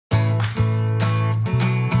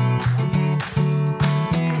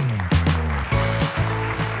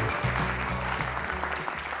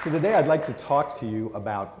today I'd like to talk to you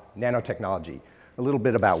about nanotechnology, a little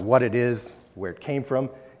bit about what it is, where it came from,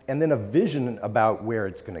 and then a vision about where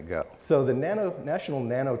it's going to go. So the National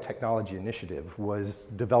Nanotechnology Initiative was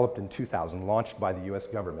developed in 2000, launched by the US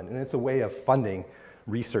government, and it's a way of funding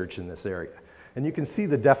research in this area. And you can see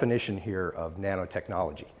the definition here of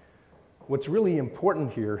nanotechnology. What's really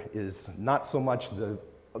important here is not so much the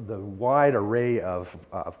wide array of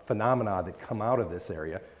phenomena that come out of this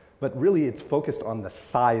area, but really it's focused on the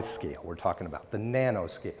size scale we're talking about, the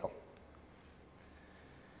nanoscale.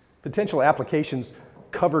 Potential applications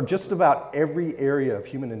cover just about every area of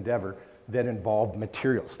human endeavor that involve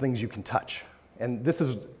materials, things you can touch. And this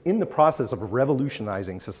is in the process of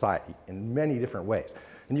revolutionizing society in many different ways.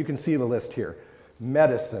 And you can see the list here: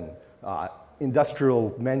 medicine,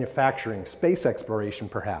 industrial manufacturing, space exploration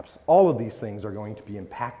perhaps. All of these things are going to be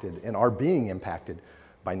impacted and are being impacted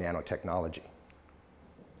by nanotechnology.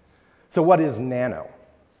 So what is nano?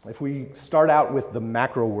 If we start out with the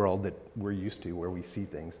macro world that we're used to, where we see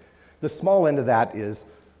things, the small end of that is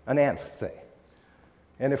an ant, say.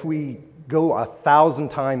 And if we go 1,000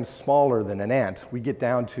 times smaller than an ant, we get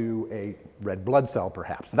down to a red blood cell,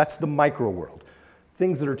 perhaps. That's the micro world.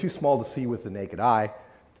 Things that are too small to see with the naked eye,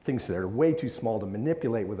 things that are way too small to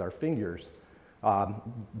manipulate with our fingers,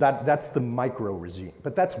 that's the micro regime.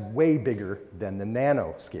 But that's way bigger than the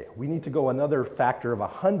nano scale. We need to go another factor of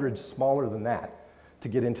 100 smaller than that to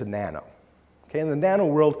get into nano. Okay, and the nano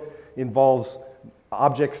world involves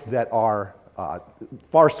objects that are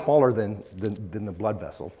far smaller than the blood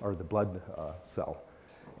vessel or the blood cell.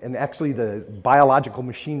 And actually the biological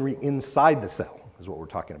machinery inside the cell is what we're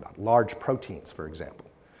talking about. Large proteins, for example.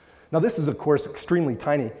 Now this is of course extremely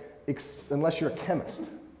tiny unless you're a chemist.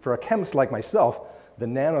 For a chemist like myself, the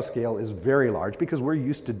nanoscale is very large because we're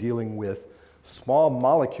used to dealing with small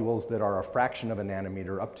molecules that are a fraction of a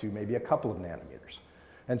nanometer up to maybe a couple of nanometers.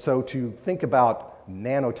 And so to think about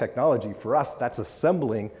nanotechnology, for us, that's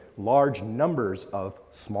assembling large numbers of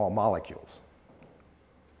small molecules.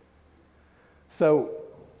 So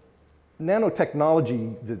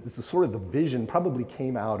nanotechnology, the sort of the vision probably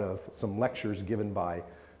came out of some lectures given by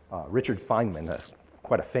Richard Feynman,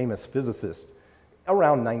 quite a famous physicist,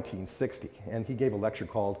 around 1960. And he gave a lecture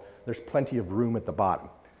called "There's Plenty of Room at the Bottom."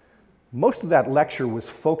 Most of that lecture was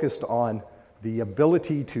focused on the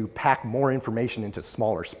ability to pack more information into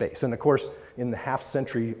smaller space. And of course, in the half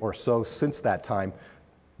century or so since that time,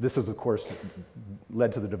 this has of course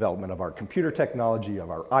led to the development of our computer technology,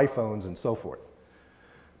 of our iPhones, and so forth.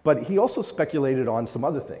 But he also speculated on some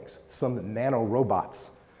other things, some nano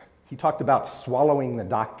robots. He talked about swallowing the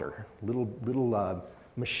doctor, little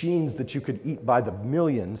machines that you could eat by the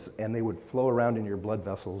millions, and they would flow around in your blood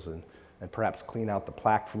vessels and perhaps clean out the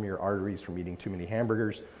plaque from your arteries from eating too many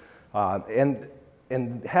hamburgers. And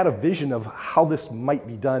had a vision of how this might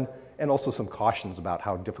be done, and also some cautions about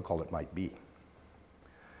how difficult it might be.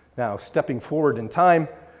 Now, stepping forward in time,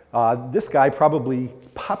 this guy probably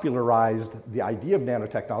popularized the idea of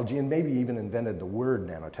nanotechnology and maybe even invented the word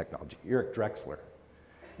nanotechnology, Eric Drexler.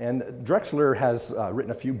 And Drexler has written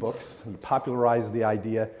a few books. He popularized the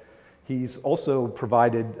idea. He's also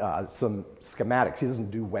provided some schematics. He doesn't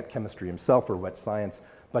do wet chemistry himself or wet science,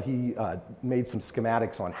 but he made some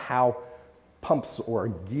schematics on how pumps or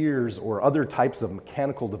gears or other types of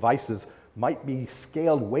mechanical devices might be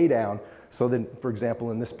scaled way down so that, for example,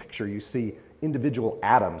 in this picture you see individual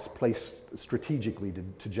atoms placed strategically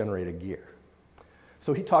to generate a gear.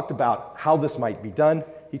 So he talked about how this might be done.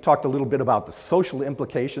 He talked a little bit about the social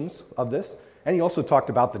implications of this, and he also talked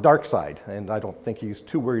about the dark side. And I don't think he's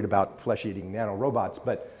too worried about flesh-eating nanorobots,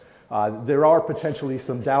 but there are potentially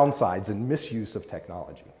some downsides and misuse of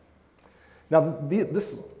technology. Now,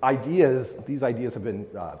 these ideas have been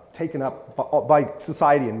taken up by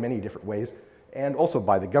society in many different ways, and also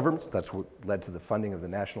by the governments. That's what led to the funding of the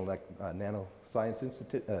National Nanoscience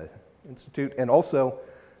Institute, and also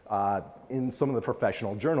in some of the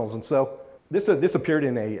professional journals. And so this appeared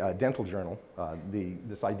in a dental journal,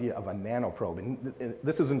 this idea of a nanoprobe. And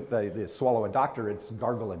this isn't the swallow a doctor, it's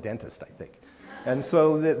gargle a dentist, I think. And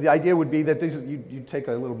so the idea would be that you'd take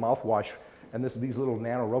a little mouthwash, and these little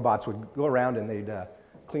nanorobots would go around and they'd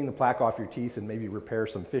clean the plaque off your teeth and maybe repair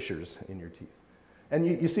some fissures in your teeth. And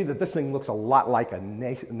you see that this thing looks a lot like a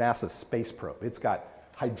NASA space probe. It's got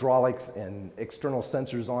hydraulics and external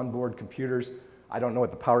sensors on board, computers. I don't know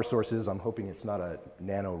what the power source is. I'm hoping it's not a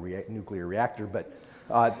nuclear reactor. But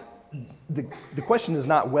the question is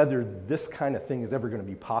not whether this kind of thing is ever going to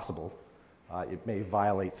be possible. It may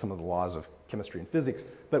violate some of the laws of chemistry and physics,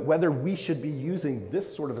 but whether we should be using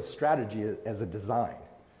this sort of a strategy as a design.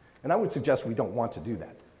 And I would suggest we don't want to do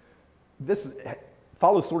that. This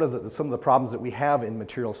follows sort of some of the problems that we have in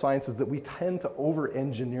material science is that we tend to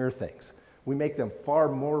over-engineer things. We make them far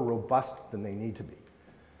more robust than they need to be.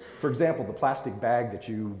 For example, the plastic bag that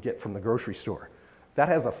you get from the grocery store, that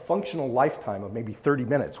has a functional lifetime of maybe 30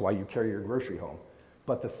 minutes while you carry your grocery home,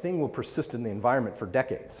 but the thing will persist in the environment for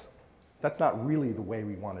decades. That's not really the way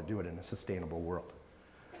we want to do it in a sustainable world.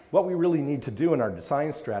 What we really need to do in our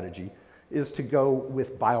design strategy is to go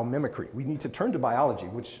with biomimicry. We need to turn to biology,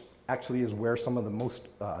 which actually is where some of the most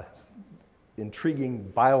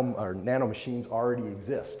intriguing nanomachines already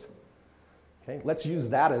exist. Okay? Let's use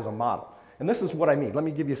that as a model. And this is what I mean. Let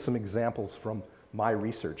me give you some examples from my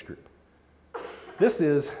research group. This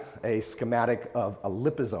is a schematic of a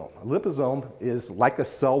liposome. A liposome is like a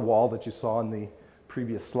cell wall that you saw in the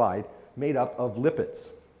previous slide, made up of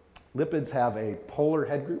lipids. Lipids have a polar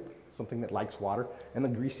head group, something that likes water, and the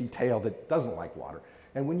greasy tail that doesn't like water.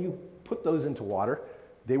 And when you put those into water,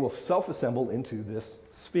 they will self-assemble into this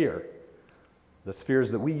sphere. The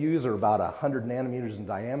spheres that we use are about 100 nanometers in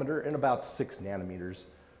diameter and about 6 nanometers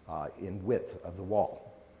in width of the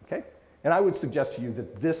wall. Okay? And I would suggest to you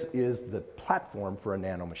that this is the platform for a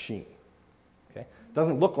nanomachine. Okay? It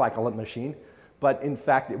doesn't look like a machine, but in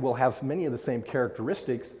fact it will have many of the same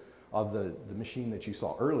characteristics of the machine that you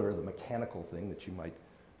saw earlier, the mechanical thing that you might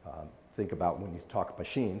think about when you talk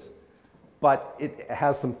machines. But it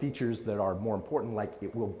has some features that are more important, like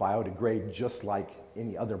it will biodegrade just like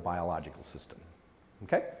any other biological system.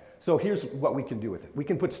 Okay? So here's what we can do with it. We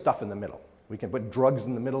can put stuff in the middle. We can put drugs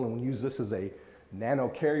in the middle and use this as a nano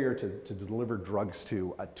carrier to deliver drugs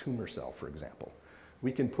to a tumor cell, for example.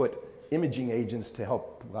 We can put imaging agents to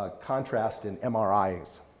help contrast in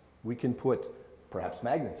MRIs. We can put perhaps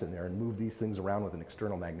magnets in there and move these things around with an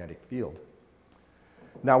external magnetic field.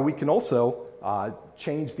 Now we can also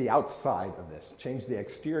change the outside of this, change the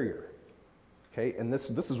exterior. Okay, and this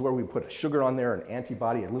is where we put a sugar on there, an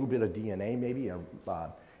antibody, a little bit of DNA maybe,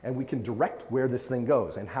 and we can direct where this thing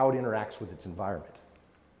goes and how it interacts with its environment.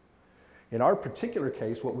 In our particular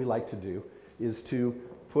case, what we like to do is to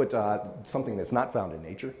put something that's not found in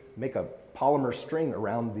nature, make a polymer string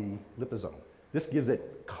around the liposome. This gives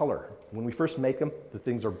it color. When we first make them, the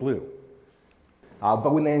things are blue.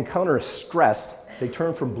 But when they encounter a stress, they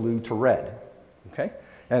turn from blue to red. Okay?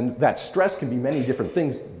 And that stress can be many different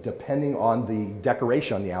things depending on the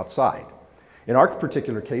decoration on the outside. In our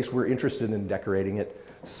particular case, we're interested in decorating it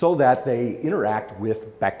so that they interact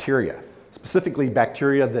with bacteria, specifically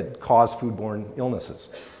bacteria that cause foodborne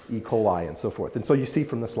illnesses, E. coli and so forth. And so you see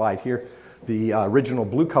from the slide here, the original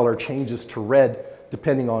blue color changes to red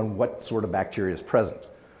depending on what sort of bacteria is present.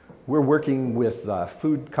 We're working with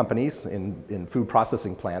food companies in food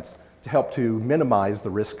processing plants to help to minimize the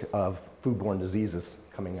risk of foodborne diseases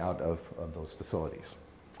coming out of those facilities.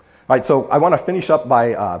 All right, so I want to finish up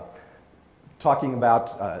by talking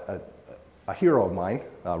about a hero of mine,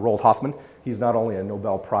 Roald Hoffmann. He's not only a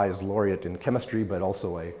Nobel Prize laureate in chemistry, but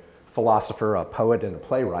also a philosopher, a poet, and a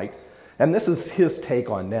playwright. And this is his take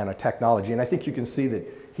on nanotechnology. And I think you can see that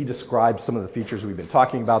he describes some of the features we've been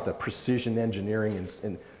talking about, the precision engineering,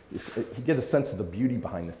 and he gets a sense of the beauty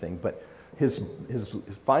behind the thing. But his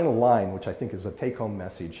final line, which I think is a take-home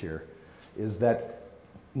message here, is that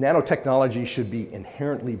nanotechnology should be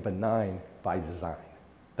inherently benign by design.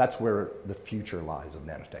 That's where the future lies of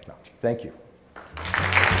nanotechnology. Thank you.